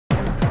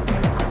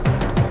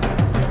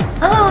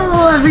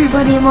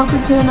everybody, and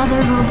welcome to another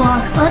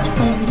Roblox Let's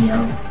Play video.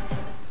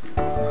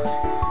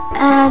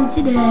 And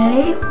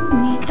today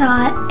we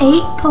got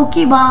 8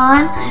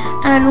 Pokemon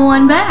and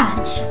 1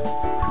 badge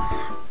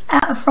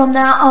from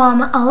that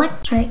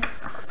electric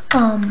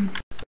from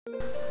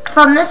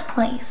this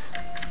place.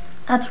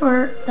 That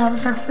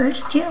was our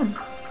first gym.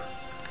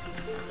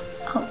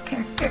 Oh,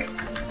 character.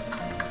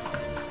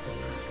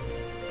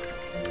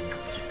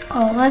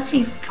 Oh, let's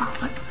see.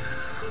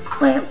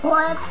 Wait,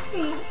 let's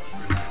see.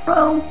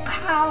 Pro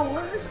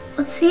powers.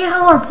 Let's see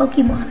how our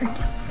Pokemon are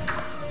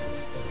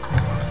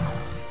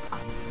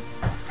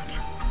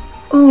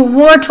doing. Ooh,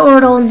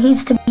 Wartortle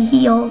needs to be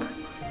healed.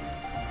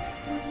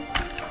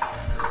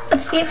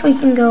 Let's see if we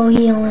can go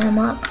heal him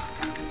up.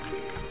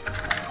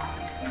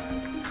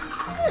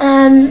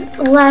 And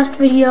last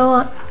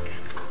video,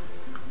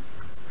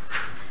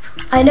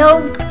 I know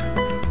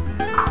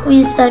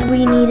we said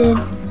we needed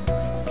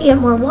to get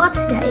more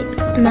water type,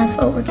 and that's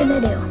what we're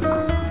gonna do.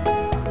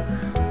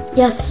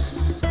 Yes.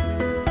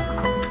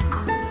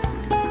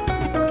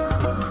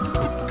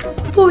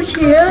 Oh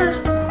yeah.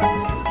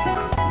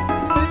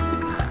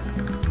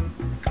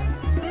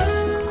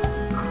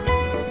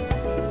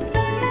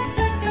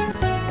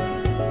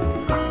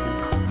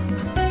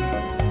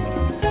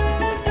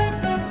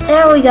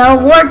 There we go.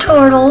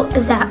 Wartortle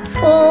is at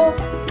full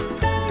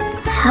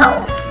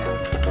health.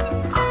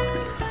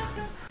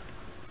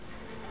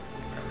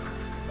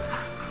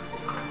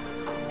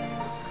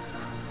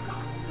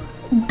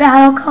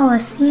 Battle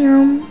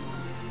Coliseum,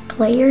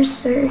 player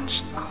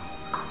search.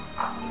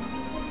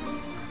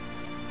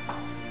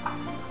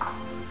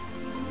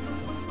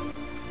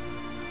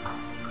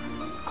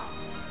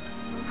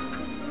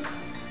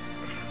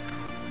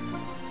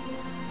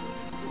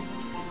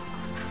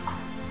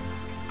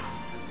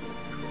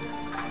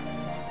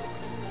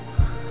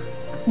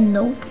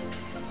 Nope.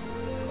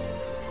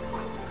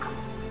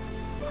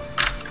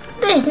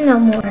 There's no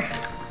more.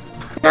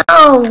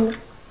 No.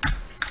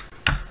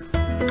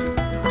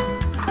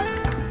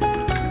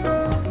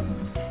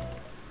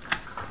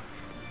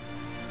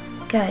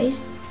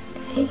 Guys,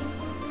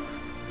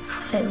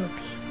 I will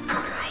be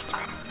right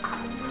back.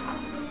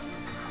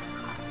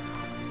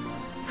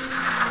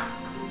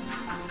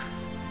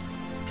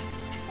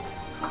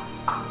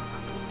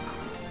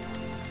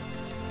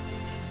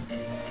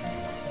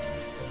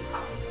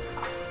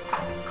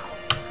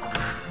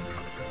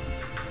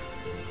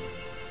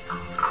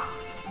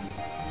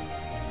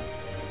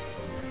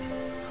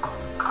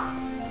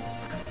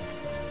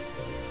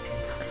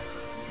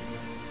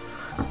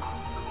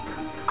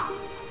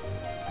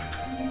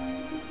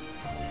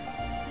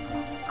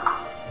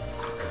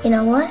 You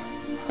know what?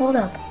 Hold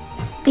up.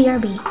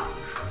 BRB.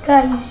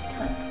 Gotta use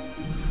touch.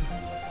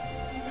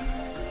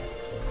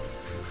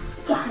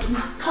 Gotta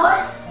use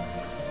touch.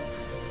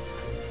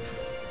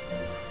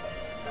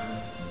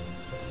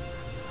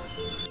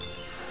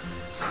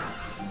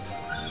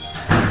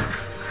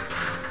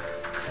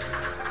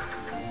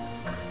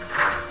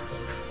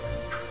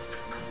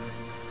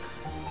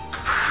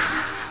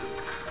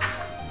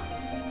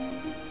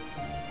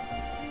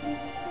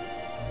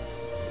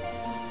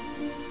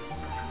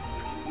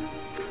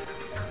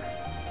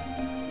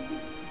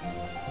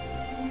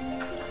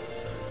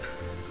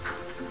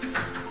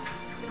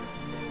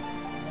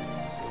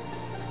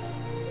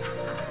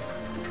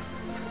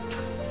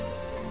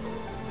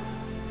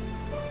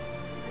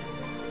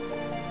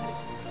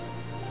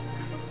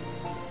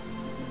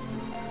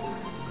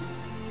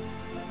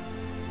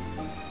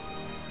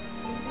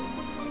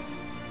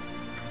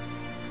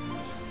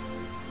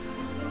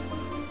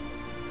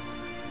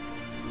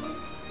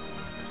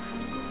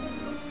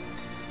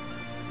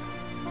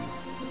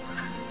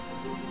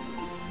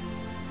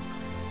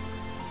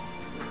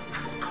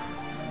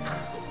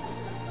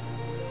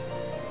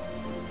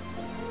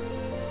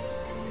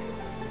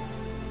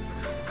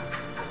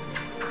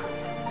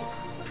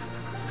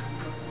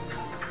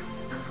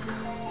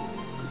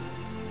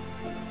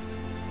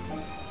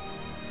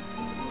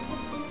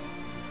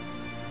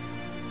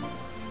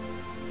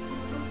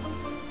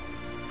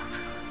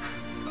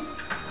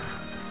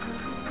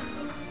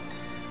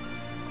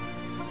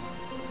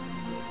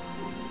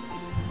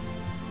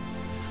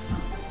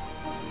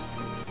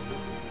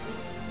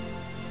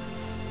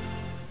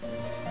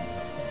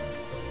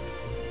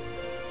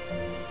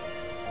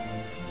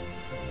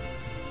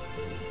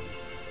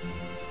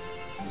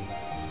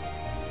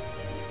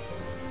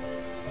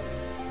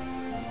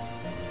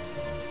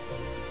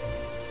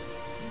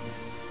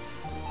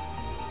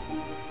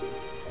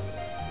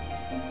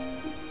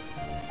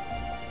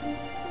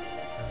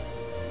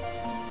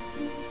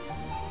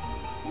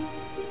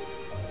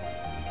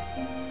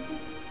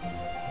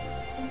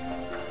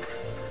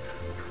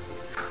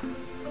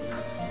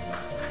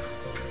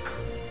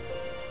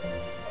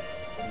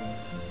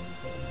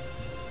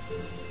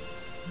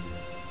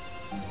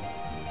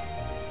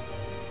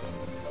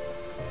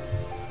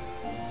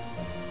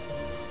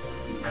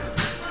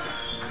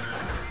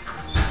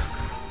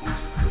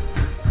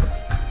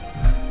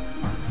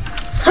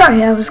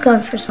 Sorry I was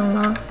gone for so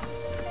long.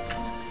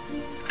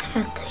 I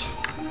had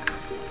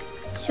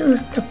to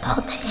use the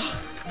potty.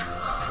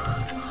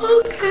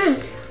 Okay.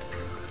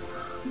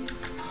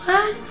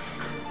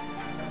 Let's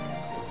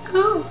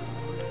go.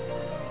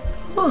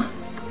 Oh.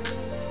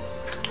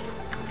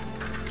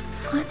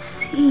 Let's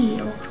see.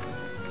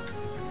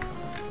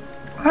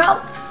 We're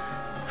out.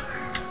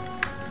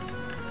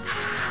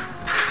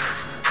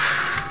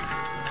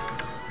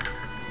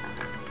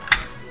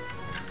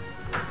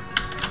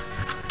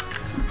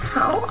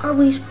 How are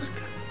we supposed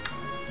to?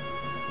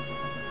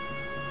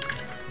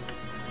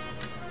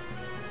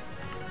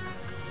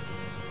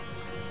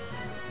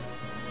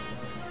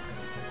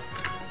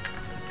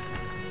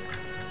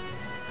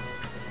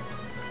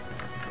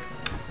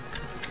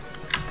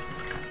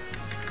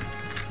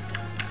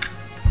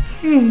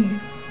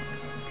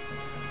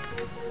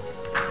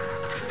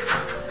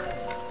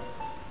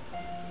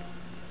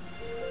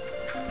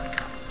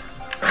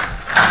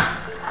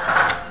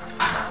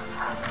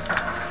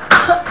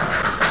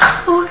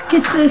 Look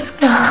at this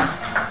guy.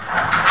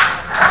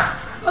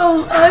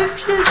 Oh, I'm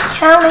just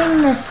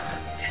counting the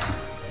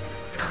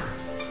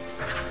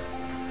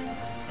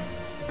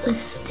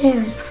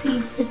stairs, see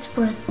if it's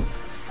worth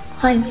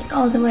climbing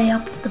all the way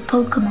up to the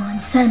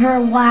Pokemon Center.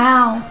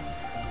 Wow.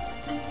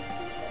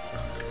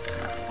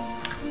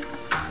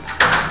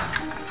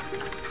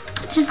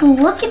 Just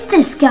look at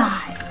this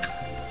guy.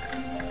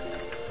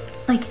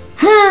 Like,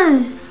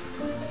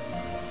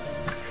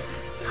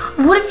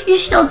 what if you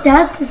shout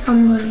that to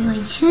somebody?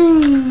 Like,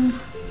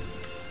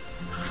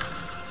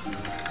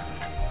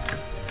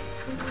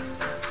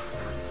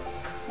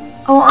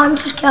 Oh, I'm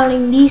just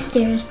counting these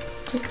stairs.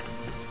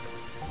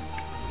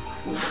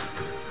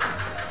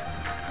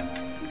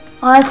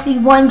 Oh, let's see.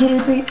 1, 2,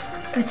 3.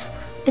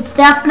 It's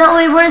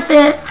definitely worth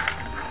it.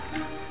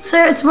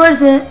 Sir, it's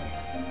worth it.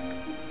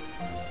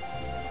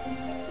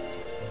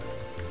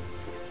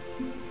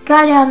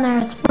 Guy down there,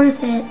 it's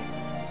worth it.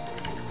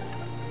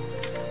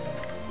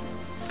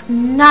 It's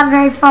not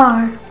very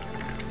far.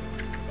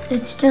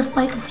 It's just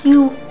like a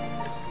few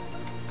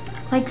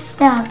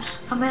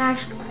steps. I'm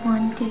actually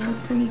 1, 2,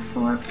 3,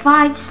 4,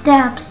 5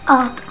 steps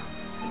up.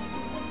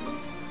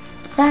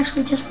 It's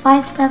actually just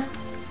 5 steps.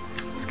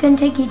 It's gonna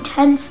take you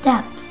 10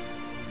 steps.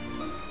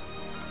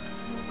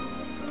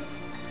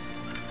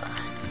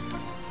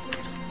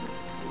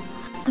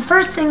 The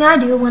first thing I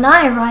do when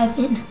I arrive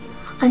in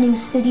a new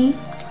city,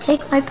 I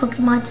take my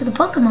Pokemon to the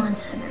Pokemon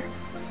Center.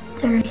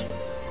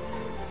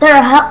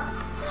 Their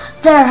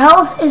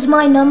health is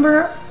my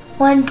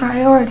 #1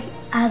 priority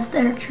as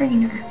their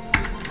trainer.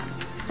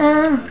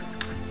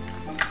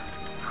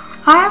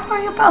 I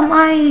worry about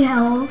my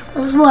health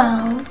as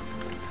well.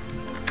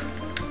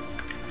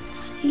 Let's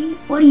see,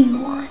 what do you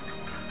want?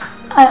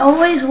 I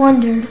always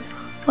wondered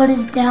what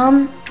is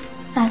down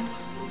that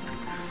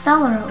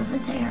cellar over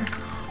there.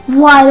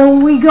 Why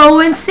don't we go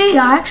and see?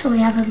 I actually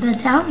haven't been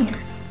down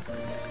here.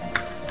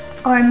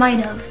 Or I might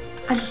have.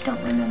 I just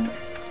don't remember.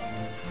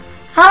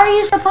 How are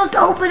you supposed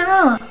to open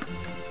up?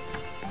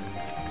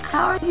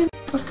 How are you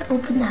supposed to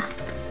open that?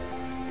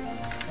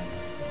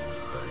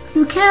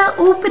 You can't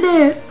open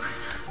it,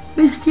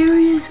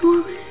 mysterious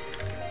woman.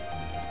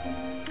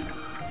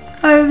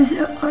 I'm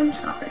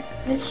sorry.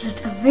 It's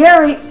just a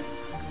very...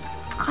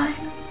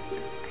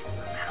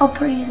 how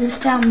pretty this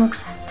town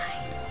looks at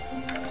night.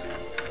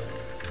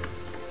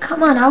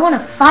 Come on, I want to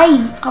fight.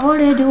 I want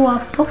to do a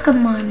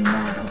Pokemon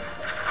battle.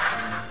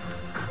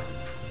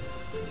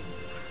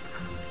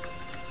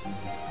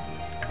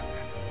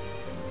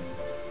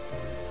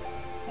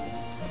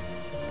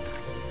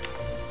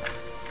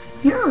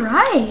 You're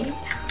right.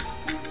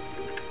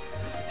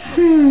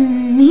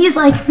 He's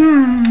like,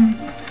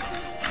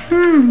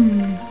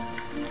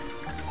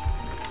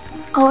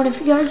 Oh, and if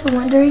you guys are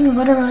wondering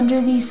what are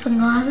under these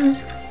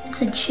sunglasses,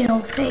 it's a chill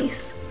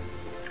face.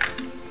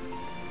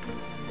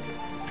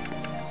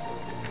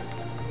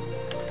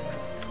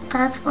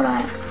 That's what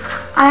I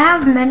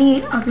have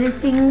many other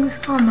things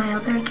on my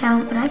other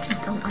account, but I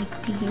just don't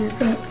like to use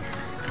it.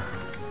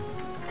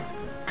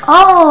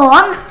 Oh,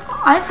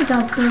 I think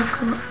I'll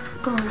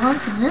go on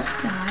to this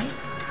guy.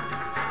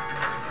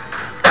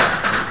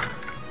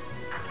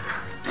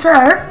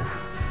 Sir,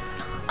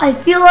 I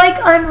feel like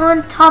I'm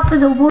on top of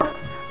the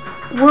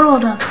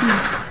world up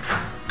here.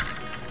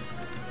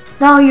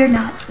 No, you're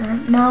not, sir.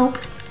 Nope.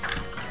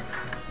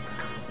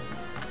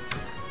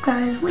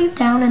 Guys, leave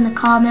down in the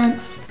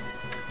comments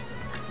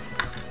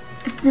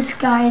if this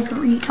guy is a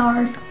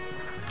retard.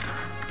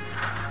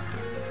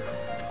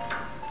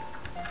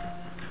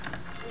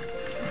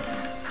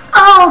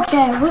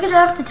 Okay, we're gonna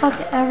have to talk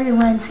to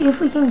everyone, see if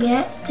we can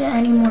get to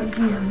any more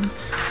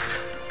gyms.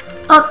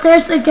 Oh,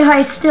 there's the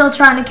guy still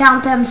trying to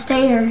count them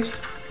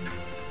stairs.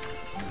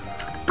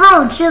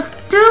 Bro, just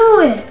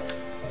do it.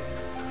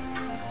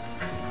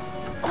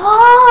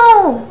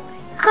 Oh,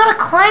 you gotta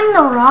climb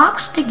the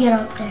rocks to get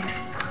up there.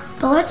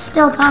 But let's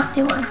still talk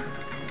to him.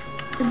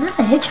 Is this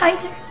a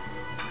hitchhiker?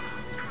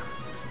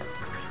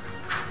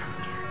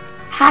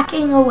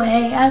 Hacking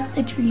away at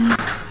the trees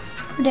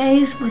for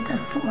days with a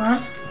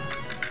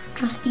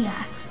trusty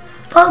axe.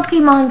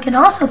 Pokemon can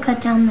also cut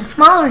down the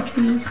smaller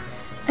trees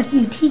if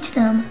you teach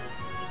them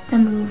the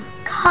move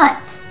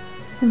cut.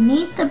 You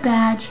need the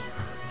badge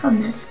from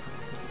this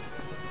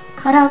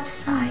cutout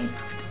side of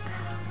the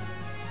battle.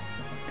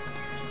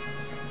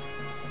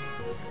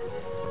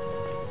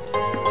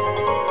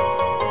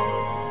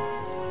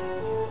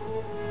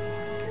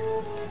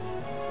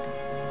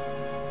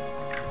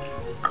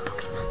 A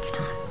Pokemon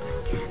cannot.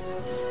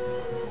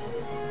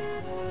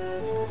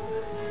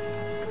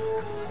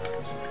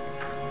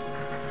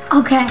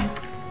 Okay,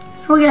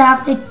 so we're gonna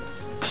have to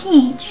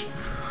teach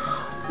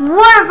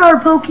one of our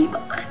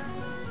Pokemon.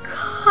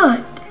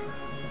 Good.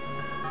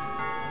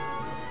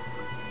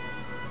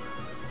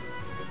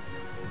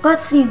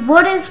 Let's see,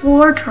 what is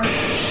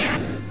Wartortles?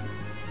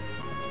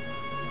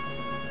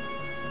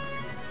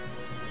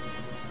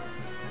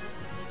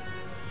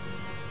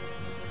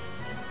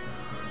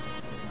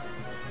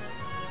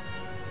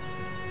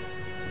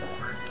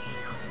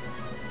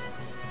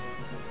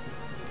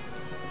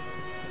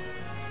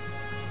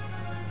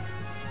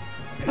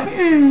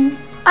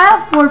 I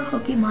have more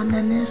Pokemon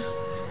than this.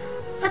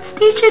 Let's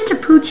teach it to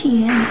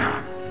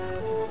Poochyena.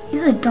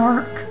 He's a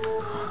dark.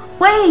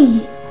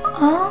 Wait.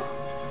 Oh.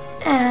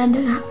 And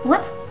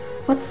what's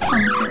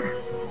Thunder?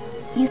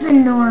 He's a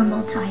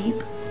normal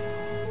type.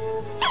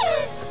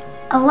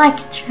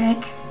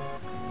 Electric.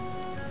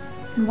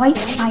 And White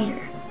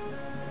Spider.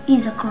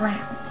 He's a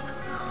ground.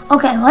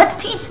 Okay, let's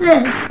teach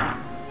this.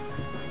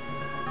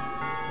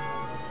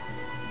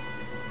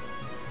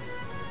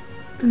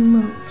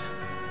 Moves.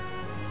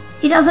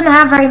 He doesn't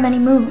have very many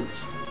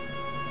moves.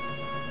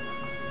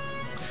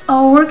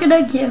 So we're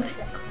gonna give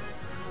him.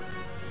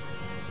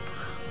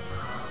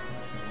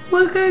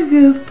 We're gonna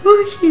give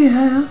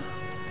Poochyena.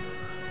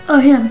 Oh,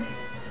 him.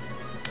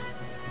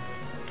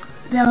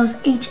 Those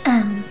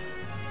HMs.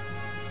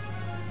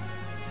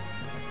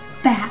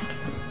 Bag.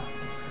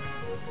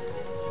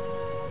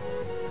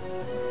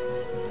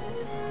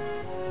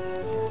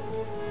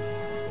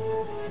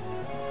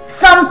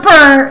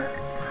 Thumper.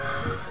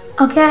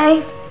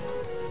 Okay.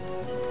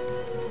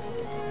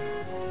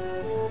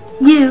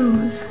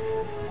 Use.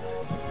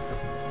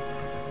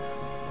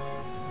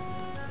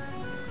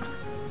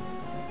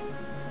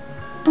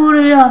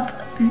 Boot it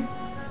up.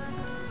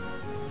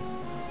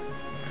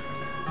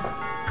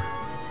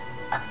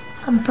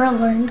 Thumper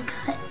learned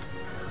cut.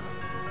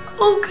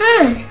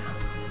 Okay.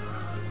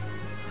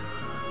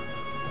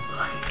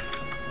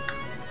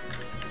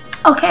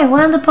 Okay,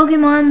 one of the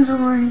Pokemon's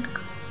learned.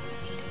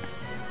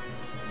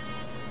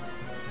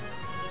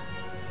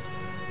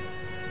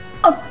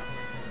 Oh.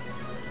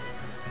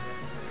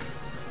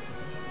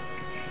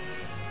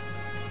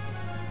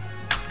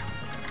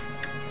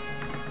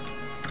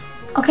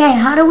 Okay,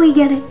 how do we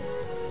get it?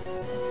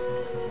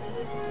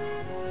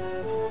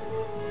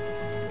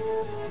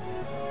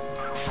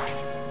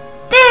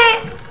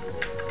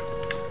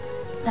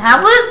 That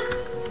was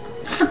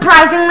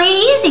surprisingly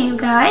easy, you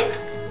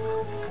guys.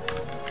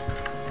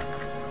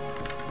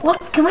 What,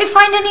 can we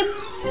find any?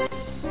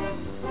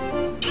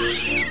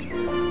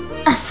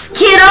 A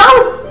Skiddo?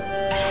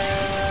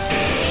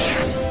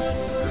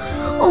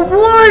 A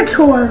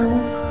Wartortle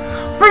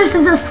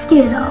versus a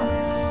Skiddo.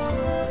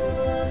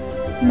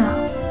 No.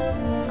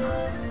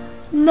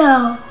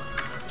 No.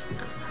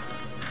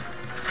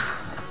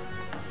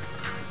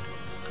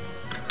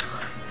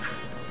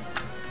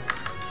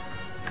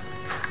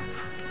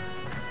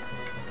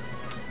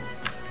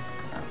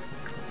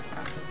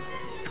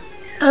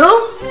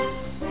 Oh?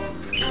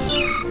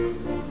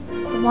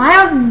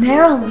 Wild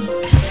Marileaf.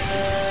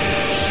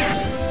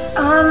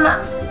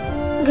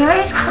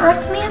 Guys,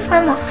 correct me if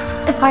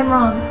I'm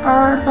wrong.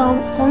 Are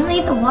only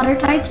the water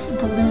types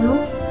blue?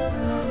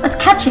 Let's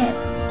catch it.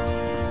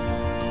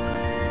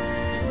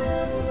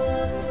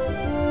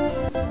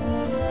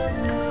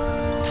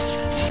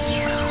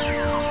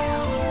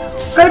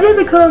 Write in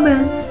the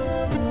comments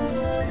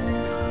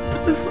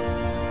if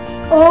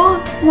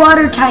all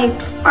water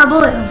types are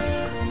blue.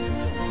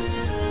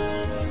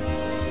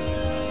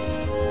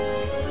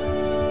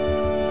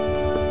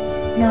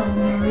 No,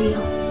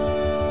 Marill.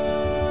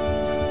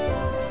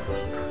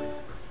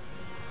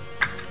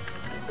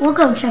 We'll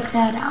go check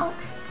that out.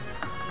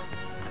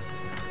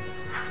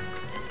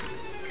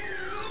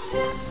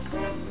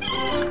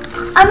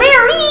 A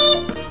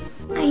Mareep!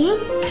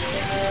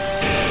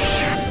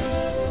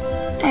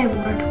 Hey,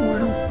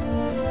 Wartortle.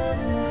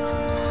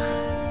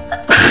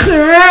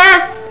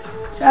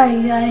 Sorry,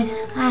 you guys.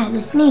 I had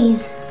to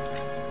sneeze.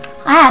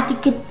 I had to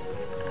get...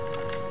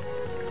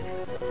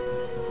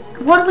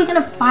 What are we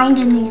gonna find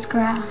in these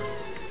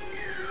grass?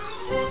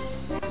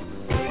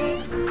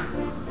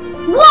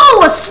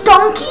 Whoa, a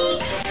Stunky?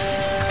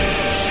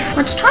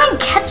 Let's try and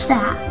catch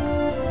that.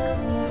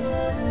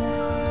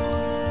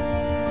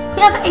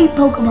 We have 8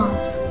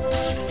 Pokeballs.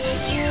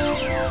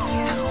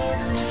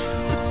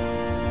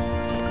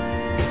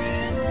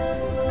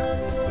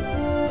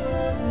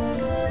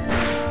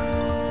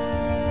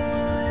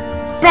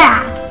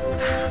 Bag.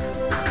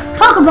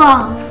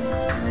 Pokeball.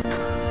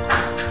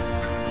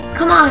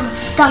 Come on,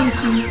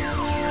 Stunky.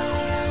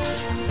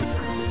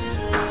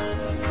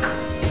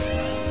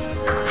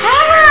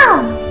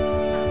 How?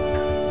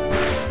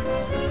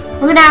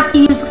 We're gonna have to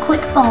use the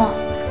quick ball.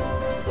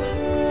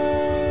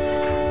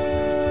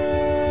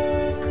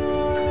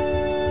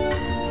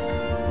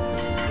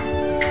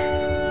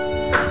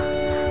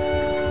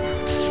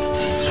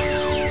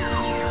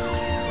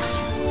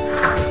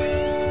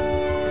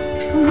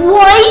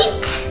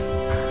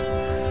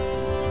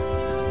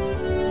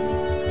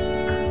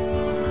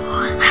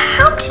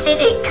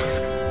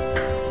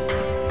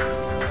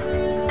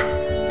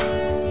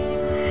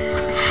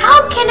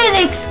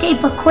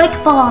 quick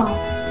ball.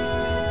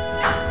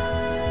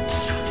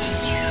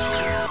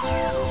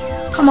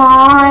 Come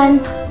on.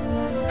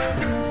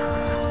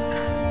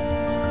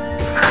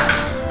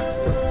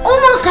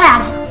 Almost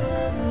had it.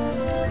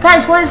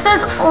 Guys, when it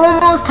says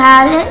almost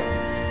had it,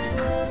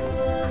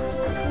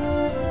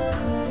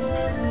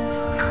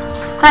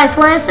 guys,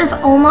 when it says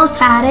almost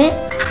had it,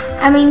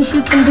 that means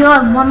you can do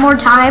it one more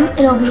time.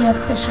 It'll be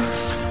official.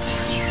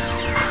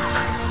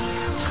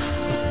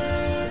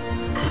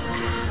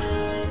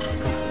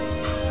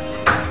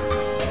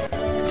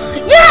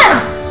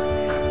 Yes!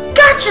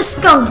 Gotcha,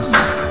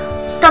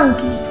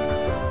 Stunky.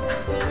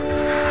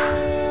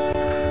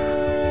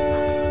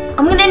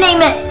 I'm gonna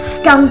name it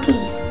Stunky.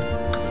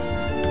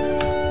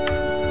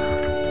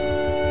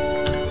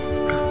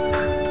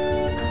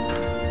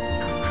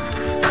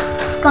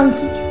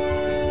 Skunky.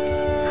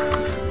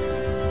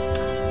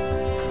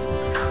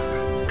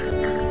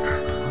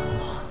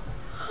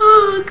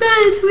 Oh,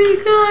 guys, we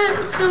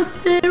got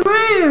something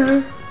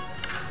rare.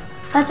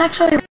 That's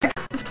actually rare.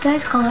 If you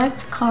guys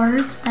collect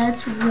cards,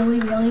 that's really,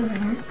 really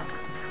rare.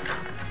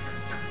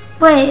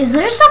 Wait, is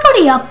there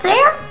somebody up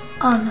there?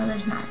 Oh, no,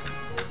 there's not.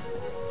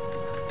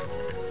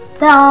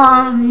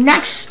 The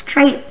next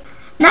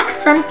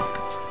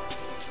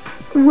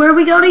where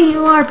we go to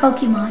heal our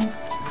Pokemon.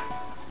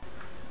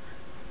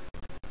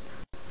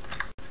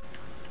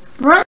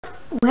 Where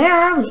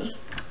are we?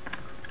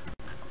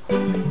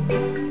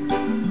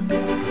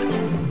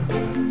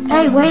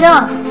 Hey, wait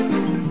up.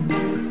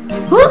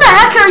 Who the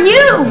heck are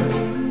you?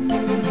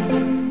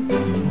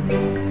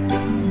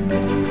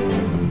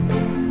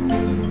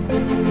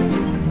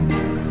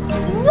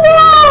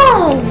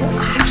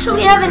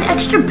 We have an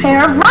extra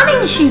pair of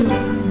running shoes.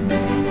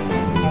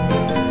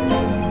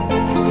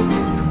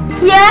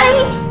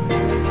 Yay!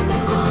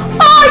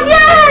 Oh,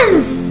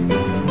 yes!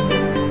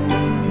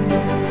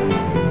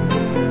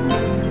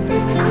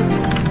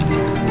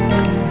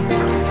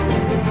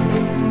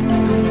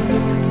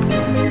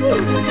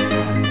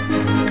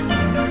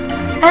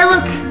 Hey,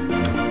 look.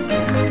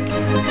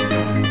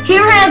 He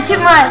ran too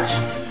much.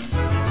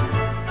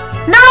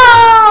 No!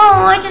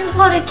 I just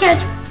want to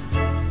catch.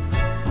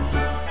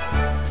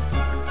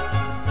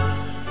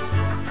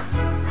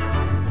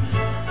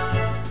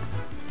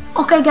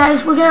 Okay,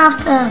 guys, we're gonna have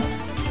to,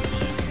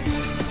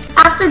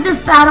 after this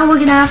battle, we're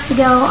gonna have to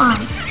go on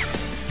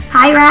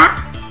Hi Rat,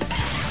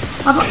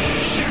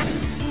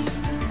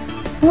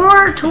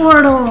 or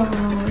Turtle.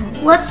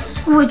 Let's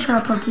switch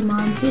our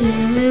Pokemon to,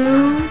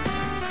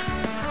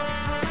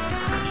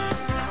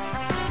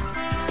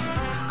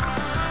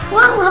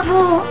 what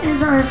level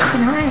is our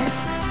skin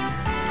highest?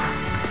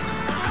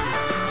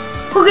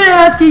 We're gonna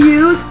have to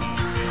use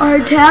our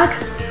attack,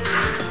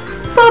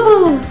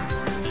 Bubble.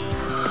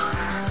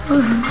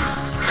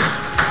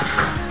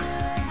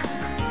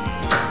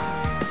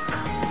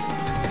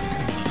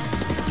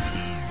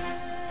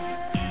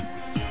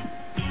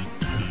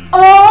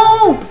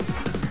 Oh!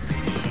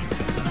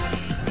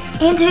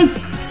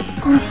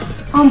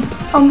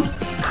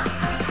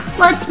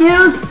 Let's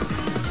use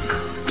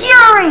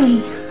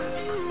Fury!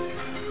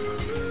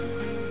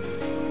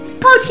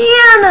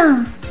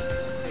 Poochyena!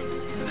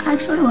 I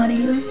actually want to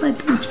use my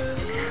Poochyena.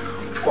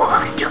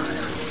 What?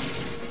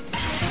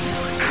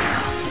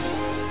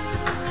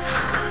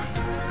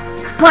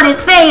 But it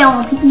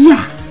failed,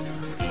 yes!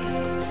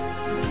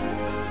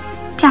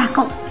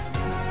 Tackle.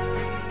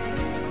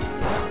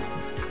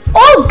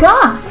 Oh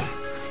god!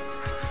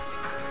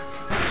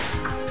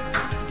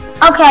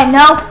 Okay,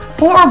 no,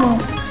 horrible.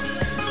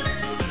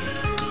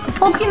 A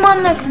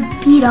Pokemon that can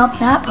beat up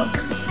that Pokemon.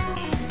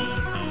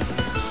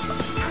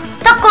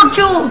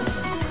 Takochu!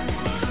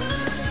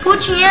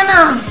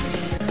 Poochyena!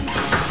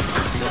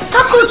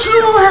 Takochu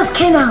has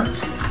came out.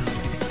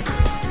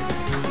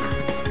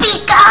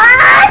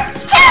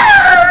 Pikachu!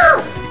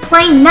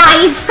 Play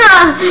nice!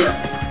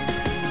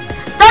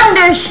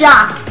 Thunder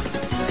Shock!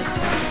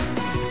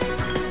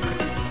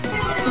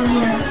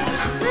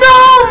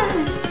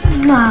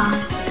 No!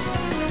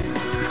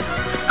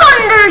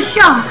 Thunder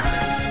Shock!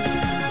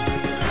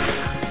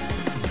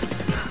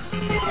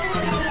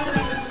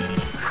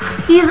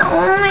 He's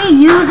only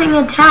using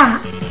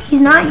attack.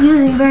 He's not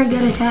using very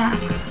good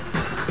attacks.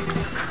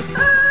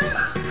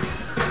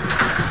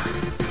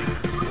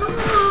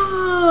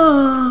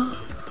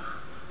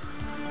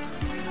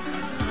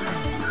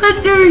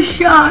 Thunder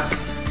Shock!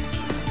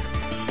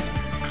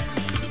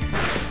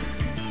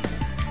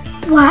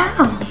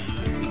 Wow!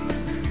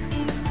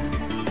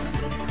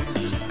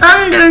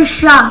 Thunder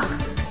Shock!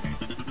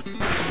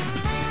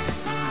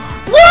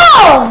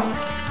 Whoa!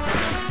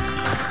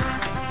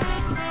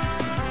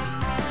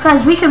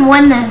 Guys, we can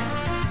win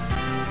this.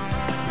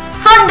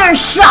 Thunder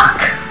Shock!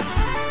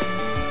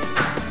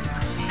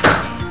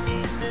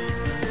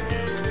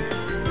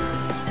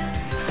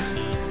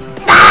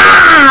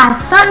 Ah!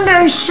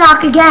 Thunder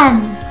Shock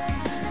again!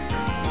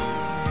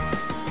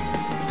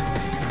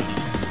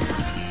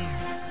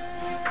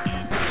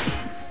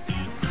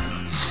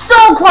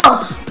 So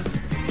close!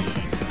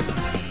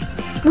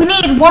 We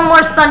need one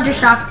more Thunder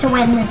Shock to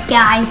win this,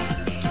 guys.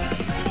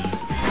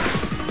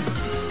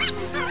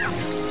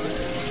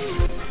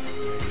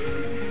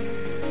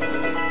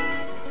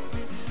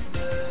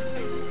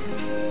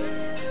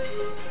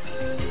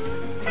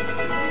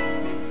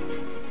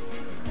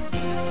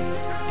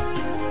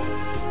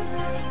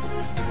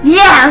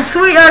 Yes,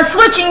 we are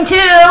switching to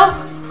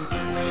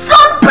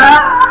Thumper!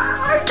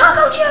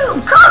 Taco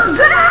Chew, come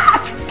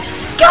back!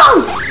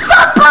 Go,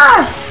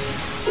 Thumper!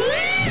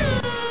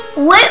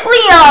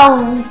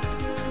 Litleo!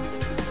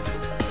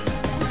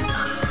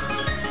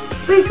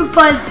 We can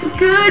find some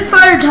good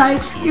fire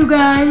types, you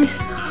guys.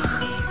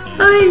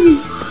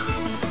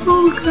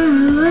 Okay,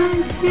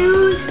 let's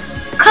use...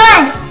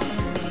 Cut!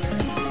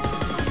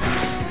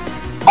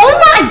 Oh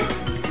my...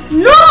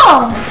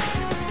 No!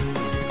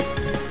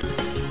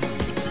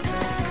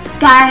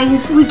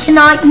 Guys, we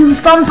cannot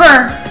use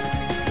Thumper.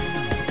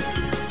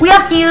 We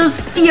have to use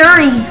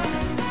Fury.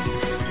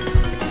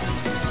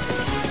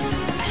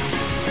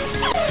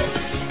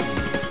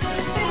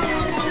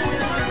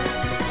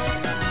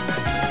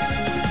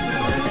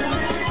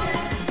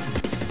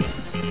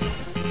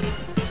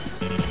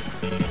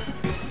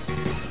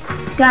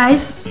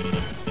 Guys,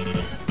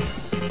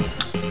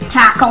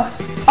 tackle.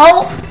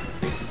 Oh,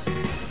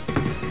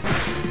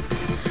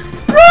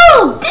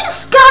 bro,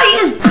 this guy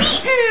is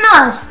beating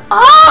us.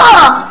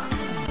 Ah!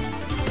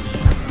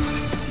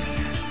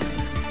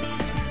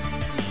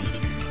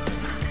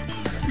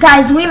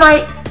 Guys, we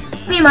might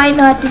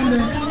not do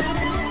this.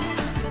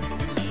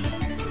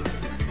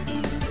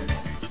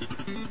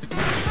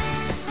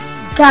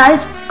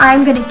 Guys,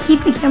 I'm gonna keep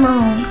the camera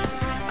rolling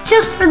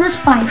just for this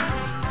fight.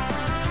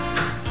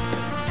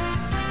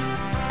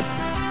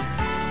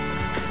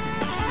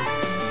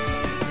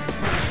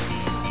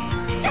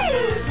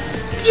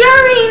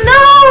 Fury,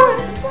 no!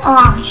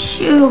 Aw,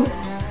 shoot.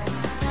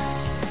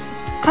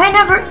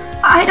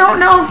 I don't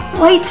know if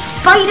White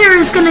Spider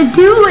is gonna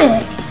do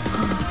it.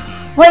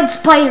 White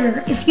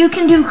Spider, if you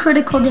can do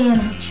critical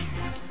damage,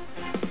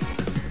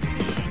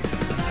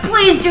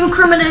 please do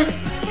criminal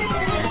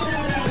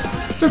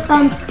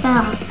defense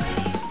spell.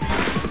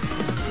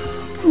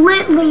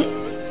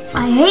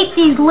 I hate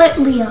these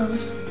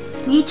Litleos.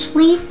 Leech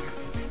Leaf.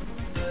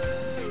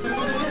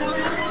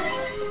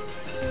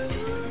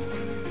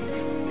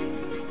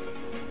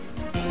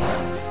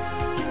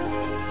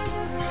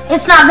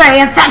 It's not very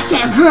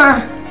effective.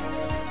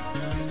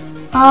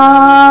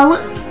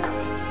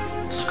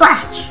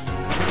 Scratch.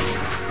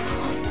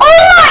 Oh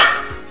my!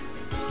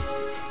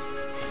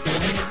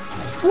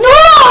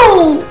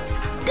 No!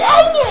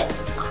 Dang it!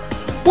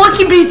 What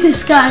can beat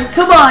this guy?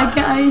 Come on,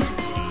 guys.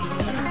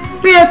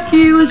 We have to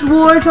use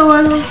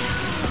Wartortle.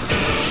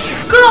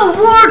 Go,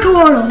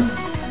 Wartortle!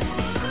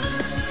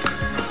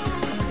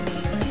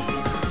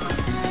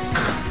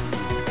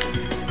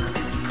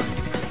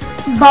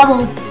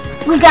 Bubble.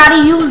 We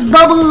gotta use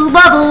bubble,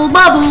 bubble,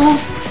 bubble.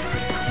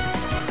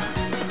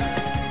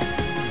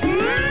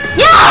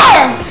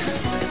 Yes!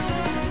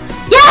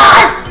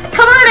 Yes!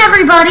 Come on,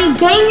 everybody,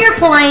 gain your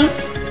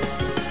points.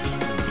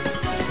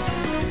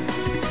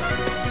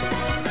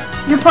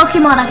 Your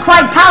Pokemon are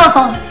quite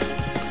powerful.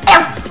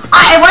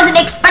 I wasn't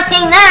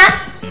expecting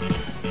that.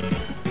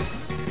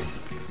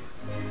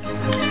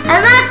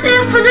 And that's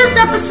it for this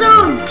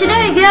episode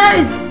today,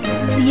 guys.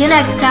 See you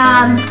next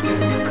time.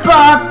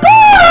 Bye-bye.